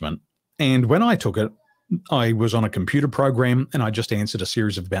assessment, and when I took it, I was on a computer program and I just answered a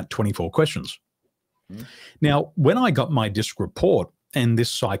series of about 24 questions. Now, when I got my DISC report and this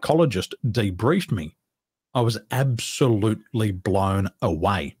psychologist debriefed me, I was absolutely blown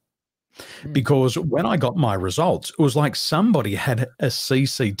away because when I got my results, it was like somebody had a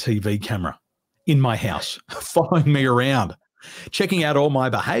CCTV camera in my house following me around, checking out all my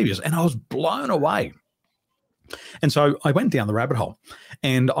behaviors, and I was blown away. And so I went down the rabbit hole,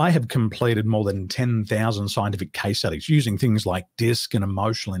 and I have completed more than 10,000 scientific case studies using things like DISC and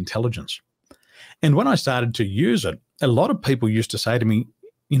emotional intelligence. And when I started to use it, a lot of people used to say to me,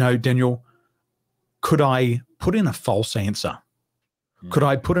 Daniel, could I put in a false answer? Could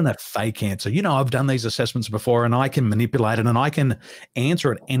I put in a fake answer? I've done these assessments before and I can manipulate it and I can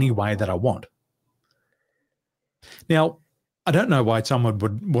answer it any way that I want. Now, I don't know why someone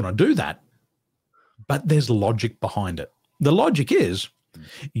would want to do that, but there's logic behind it. The logic is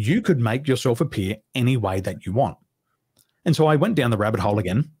you could make yourself appear any way that you want. And so I went down the rabbit hole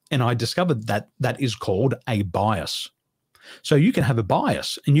again and I discovered that that is called a bias. So you can have a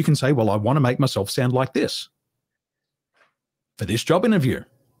bias and you can say, well, I want to make myself sound like this for this job interview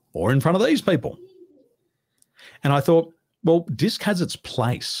or in front of these people. And I thought, well, DISC has its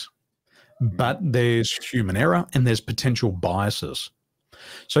place, but there's human error and there's potential biases.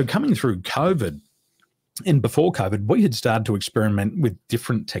 So coming through COVID and before COVID, we had started to experiment with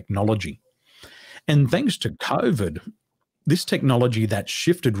different technology. And thanks to COVID, this technology that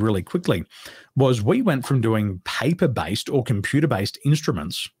shifted really quickly was we went from doing paper-based or computer-based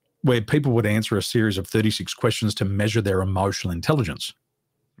instruments where people would answer a series of 36 questions to measure their emotional intelligence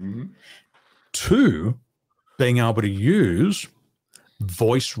to being able to use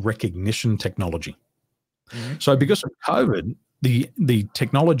voice recognition technology. So because of COVID, the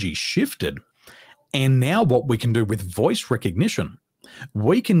technology shifted, and now what we can do with voice recognition,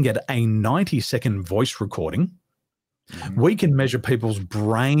 we can get a 90-second voice recording. We can measure people's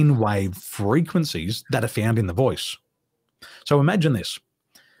brainwave frequencies that are found in the voice. So imagine this.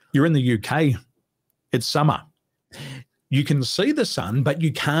 You're in the UK. It's summer. You can see the sun, but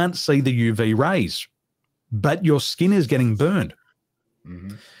you can't see the UV rays. But your skin is getting burned.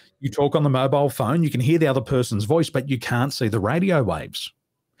 You talk on the mobile phone. You can hear the other person's voice, but you can't see the radio waves.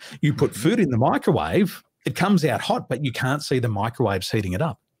 You put food in the microwave. It comes out hot, but you can't see the microwaves heating it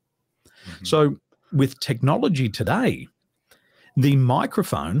up. So with technology today, the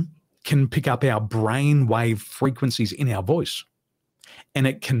microphone can pick up our brain wave frequencies in our voice. and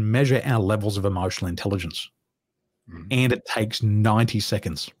it can measure our levels of emotional intelligence. And it takes 90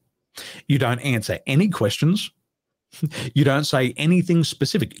 seconds. You don't answer any questions. You don't say anything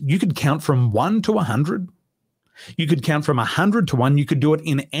specific. You could count from 1 to 100. You could count from 100 to 1. You could do it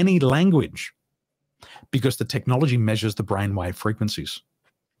in any language because the technology measures the brainwave frequencies.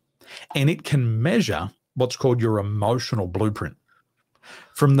 And it can measure what's called your emotional blueprint.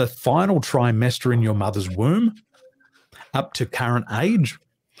 From the final trimester in your mother's womb up to current age,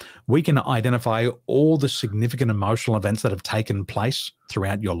 we can identify all the significant emotional events that have taken place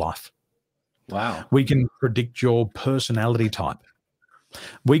throughout your life. Wow. We can predict your personality type.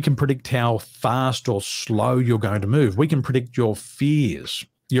 We can predict how fast or slow you're going to move. We can predict your fears,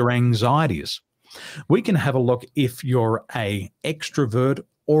 your anxieties. We can have a look if you're an extrovert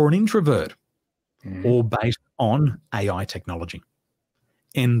or an introvert, all based on AI technology.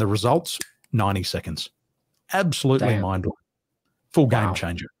 And the results, 90 seconds. Absolutely mind-blowing. Full game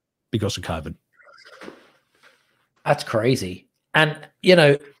changer because of COVID. That's crazy. And, you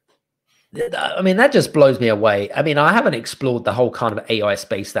know, I mean, that just blows me away. I mean, I haven't explored the whole kind of AI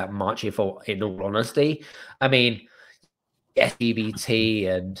space that much, in all honesty. I mean, LGBT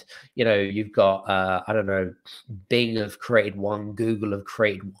and, you know, you've got, I don't know, Bing have created one, Google have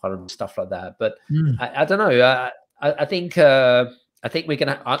created one and stuff like that. But I don't know. I think we're going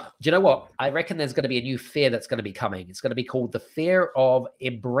to, do you know what? I reckon there's going to be a new fear that's going to be coming. It's going to be called the fear of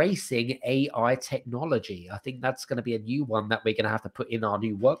embracing AI technology. I think that's going to be a new one that we're going to have to put in our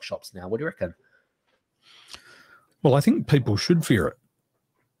new workshops now. What do you reckon? Well, I think people should fear it.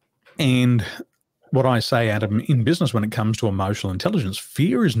 And what I say, Adam, in business when it comes to emotional intelligence,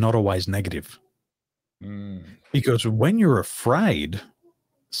 fear is not always negative. Because when you're afraid,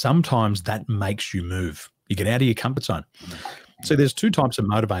 sometimes that makes you move. You get out of your comfort zone. So there's two types of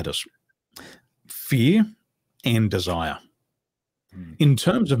motivators, fear and desire. In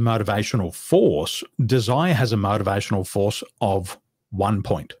terms of motivational force, desire has a motivational force of 1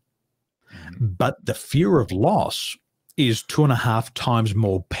 point. But the fear of loss is 2.5 times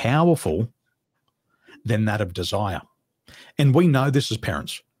more powerful than that of desire. And we know this as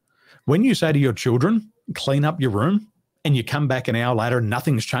parents. When you say to your children, clean up your room, and you come back an hour later and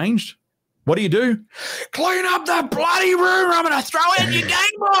nothing's changed, what do? Clean up the bloody room. I'm going to throw out your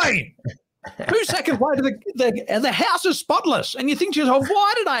Game Boy. 2 seconds later, the house is spotless. And you think to yourself,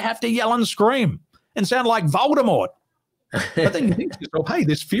 why did I have to yell and scream and sound like Voldemort? But then you think to yourself, hey,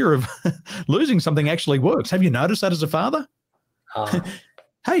 this fear of losing something actually works. Have you noticed that as a father?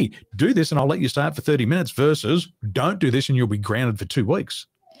 Hey, do this and I'll let you start for 30 minutes versus don't do this and you'll be grounded for 2 weeks.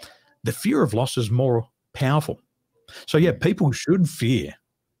 The fear of loss is more powerful. So, yeah, people should fear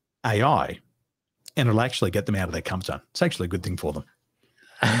AI, and it'll actually get them out of their comfort zone. It's actually a good thing for them.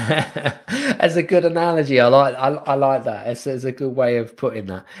 That's a good analogy. I like that. It's a good way of putting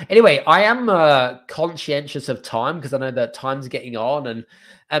that. Anyway, I am conscientious of time because I know that time's getting on.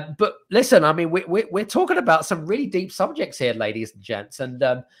 And but listen, I mean, we're talking about some really deep subjects here, ladies and gents. And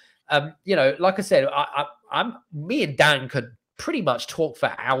you know, like I said, me and Dan could pretty much talk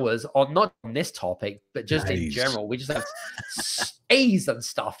for hours on not on this topic, but just in general. We just have A's and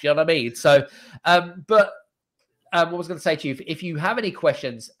stuff. You know what I mean? So, what I was going to say to you, if you have any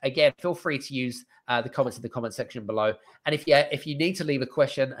questions, again, feel free to use the comments in the comment section below. And if you need to leave a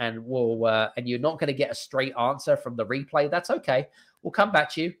question and and you're not going to get a straight answer from the replay, that's okay. We'll come back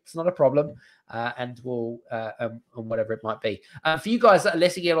to you. It's not a problem. And we'll, on whatever it might be. For you guys that are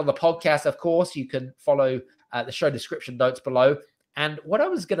listening in on the podcast, of course, you can follow the show description notes below. And what I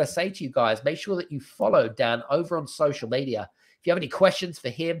was going to say to you guys, make sure that you follow Dan over on social media. If you have any questions for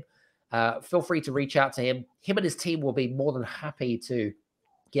him, feel free to reach out to him. Him and his team will be more than happy to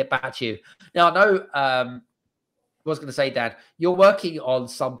get back to you. Now, I know I was going to say, Dan, you're working on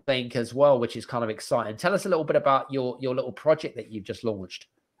something as well, which is kind of exciting. Tell us a little bit about your little project that you've just launched.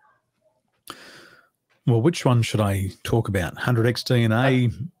 Well, which one should I talk about? 100x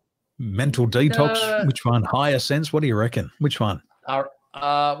DNA, mental detox? Which one? Higher sense? What do you reckon? Which one? Well,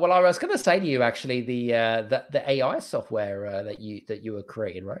 I was going to say to you, actually, the AI software that you were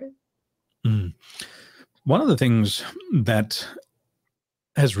creating, right? One of the things that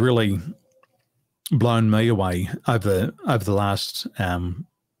has really blown me away over the last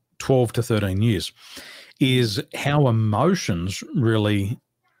 12 to 13 years is how emotions really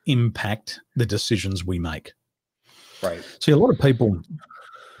impact the decisions we make. Right. See, a lot of people,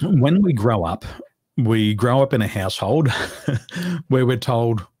 when we grow up in a household where we're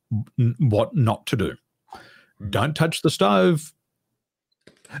told what not to do. Don't touch the stove.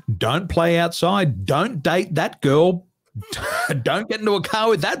 Don't play outside. Don't date that girl. Don't get into a car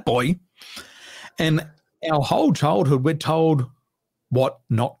with that boy. And our whole childhood, we're told what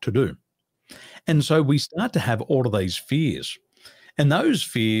not to do. And so we start to have all of these fears, and those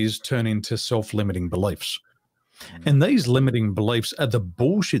fears turn into self-limiting beliefs. And these limiting beliefs are the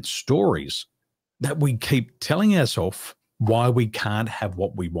bullshit stories that we keep telling ourselves why we can't have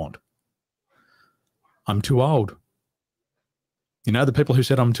what we want. I'm too old. You know, the people who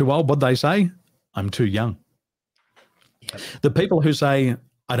said I'm too old, what'd they say? I'm too young. Yep. The people who say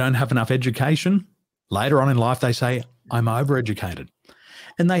I don't have enough education, later on in life they say I'm overeducated.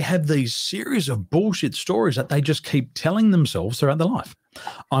 And they have these series of bullshit stories that they just keep telling themselves throughout their life.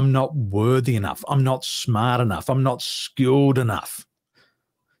 I'm not worthy enough. I'm not smart enough. I'm not skilled enough.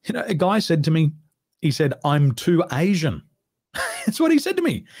 You know, a guy said to me, he said, I'm too Asian. That's what he said to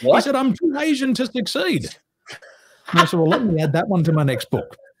me. What? He said, I'm too Asian to succeed. And I said, well, let me add that one to my next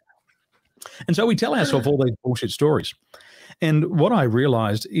book. And so we tell ourselves all these bullshit stories. And what I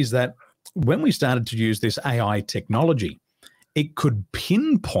realized is that when we started to use this AI technology, it could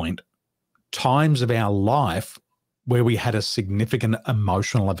pinpoint times of our life where we had a significant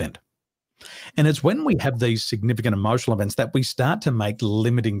emotional event. And it's when we have these significant emotional events that we start to make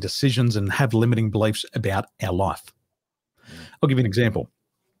limiting decisions and have limiting beliefs about our life. I'll give you an example.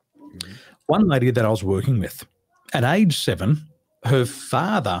 One lady that I was working with, at age 7, her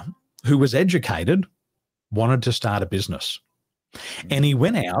father, who was educated, wanted to start a business. And he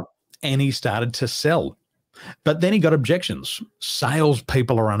went out and he started to sell. But then he got objections.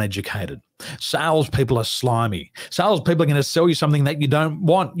 Salespeople are uneducated. Salespeople are slimy. Salespeople are going to sell you something that you don't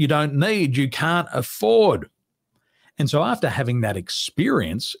want, you don't need, you can't afford. And so after having that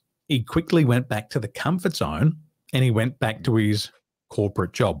experience, he quickly went back to the comfort zone and he went back to his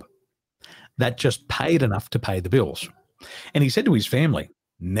corporate job. That just paid enough to pay the bills. And he said to his family,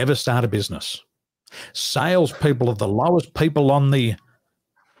 never start a business. Salespeople are the lowest people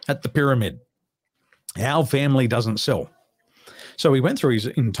at the pyramid. Our family doesn't sell. So he went through his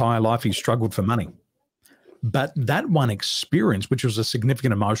entire life, he struggled for money. But that one experience, which was a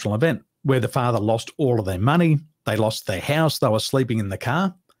significant emotional event, where the father lost all of their money, they lost their house, they were sleeping in the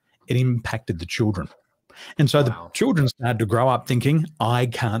car, it impacted the children. And so the children started to grow up thinking, I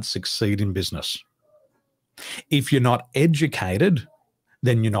can't succeed in business. If you're not educated,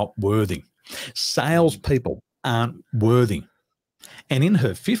 then you're not worthy. Salespeople aren't worthy. And in her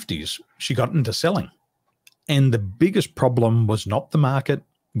 50s, she got into selling. And the biggest problem was not the market,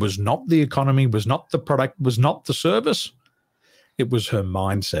 was not the economy, was not the product, was not the service. It was her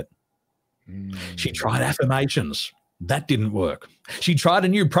mindset. She tried affirmations. That didn't work. She tried a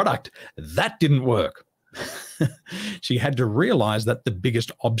new product. That didn't work. She had to realize that the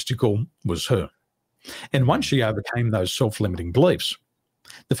biggest obstacle was her. And once she overcame those self-limiting beliefs,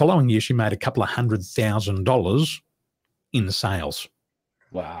 the following year she made a couple of $100,000 in sales.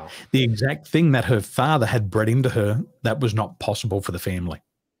 Wow. The exact thing that her father had bred into her that was not possible for the family.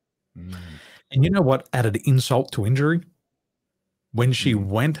 And you know what added insult to injury? When she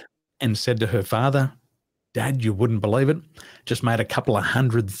went and said to her father, Dad, you wouldn't believe it, just made a couple of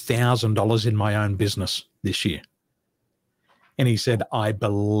 $100,000 in my own business this year. And he said, I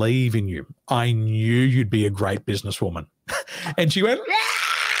believe in you. I knew you'd be a great businesswoman. And she went,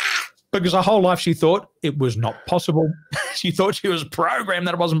 because her whole life she thought it was not possible. She thought she was programmed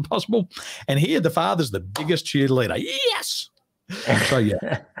that it wasn't possible. And here the father's the biggest cheerleader. Yes. So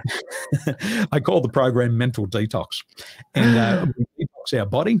yeah, I call the program Mental Detox. And we detox our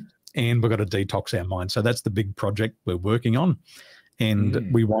body and we've got to detox our mind. So that's the big project we're working on.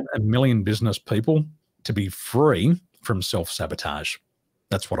 And we want 1 million business people to be free from self-sabotage.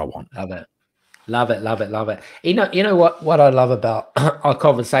 That's what I want. Love it. Love it, love it, love it. You know what I love about our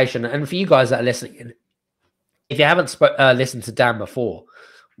conversation, and for you guys that are listening, if you haven't listened to Dan before,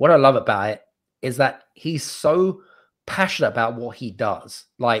 what I love about it is that he's so passionate about what he does,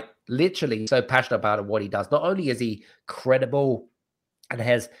 like literally so passionate about what he does. Not only is he credible and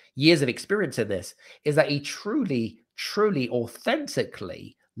has years of experience in this, is that he truly, truly,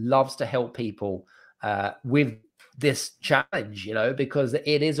 authentically loves to help people with this challenge, you know, because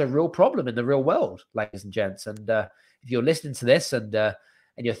it is a real problem in the real world, ladies and gents. And if you're listening to this and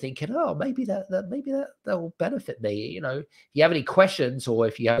you're thinking, oh, maybe that will benefit me, you know, if you have any questions or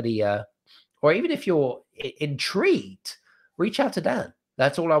if you have any, or even if you're intrigued, reach out to Dan.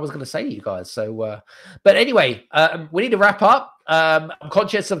 That's all I was going to say to you guys. So, but anyway, we need to wrap up. I'm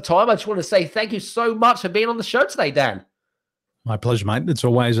conscious of time. I just want to say thank you so much for being on the show today, Dan. My pleasure, mate. It's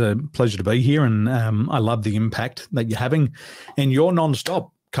always a pleasure to be here, and I love the impact that you're having. And you're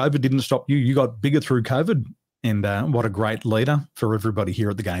non-stop. COVID didn't stop you. You got bigger through COVID, and what a great leader for everybody here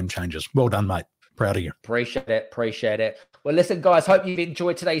at the Game Changers. Well done, mate. Proud of you. Appreciate it. Appreciate it. Well, listen, guys, hope you've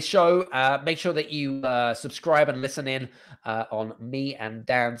enjoyed today's show. Make sure that you subscribe and listen in on me and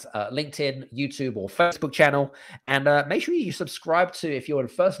Dan's LinkedIn, YouTube, or Facebook channel. And make sure you subscribe to, if you're the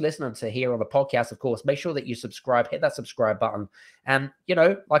first listener to here on the podcast, of course, make sure that you subscribe, hit that subscribe button. And, you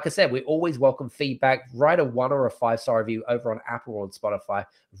know, like I said, we always welcome feedback. Write a 1 or a 5-star review over on Apple or on Spotify.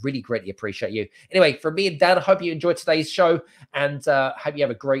 Really greatly appreciate you. Anyway, from me and Dan, I hope you enjoyed today's show, and hope you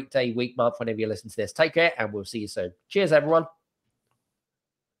have a great day, week, month, whenever you listen to this. Take care, and we'll see you soon. Cheers, everyone.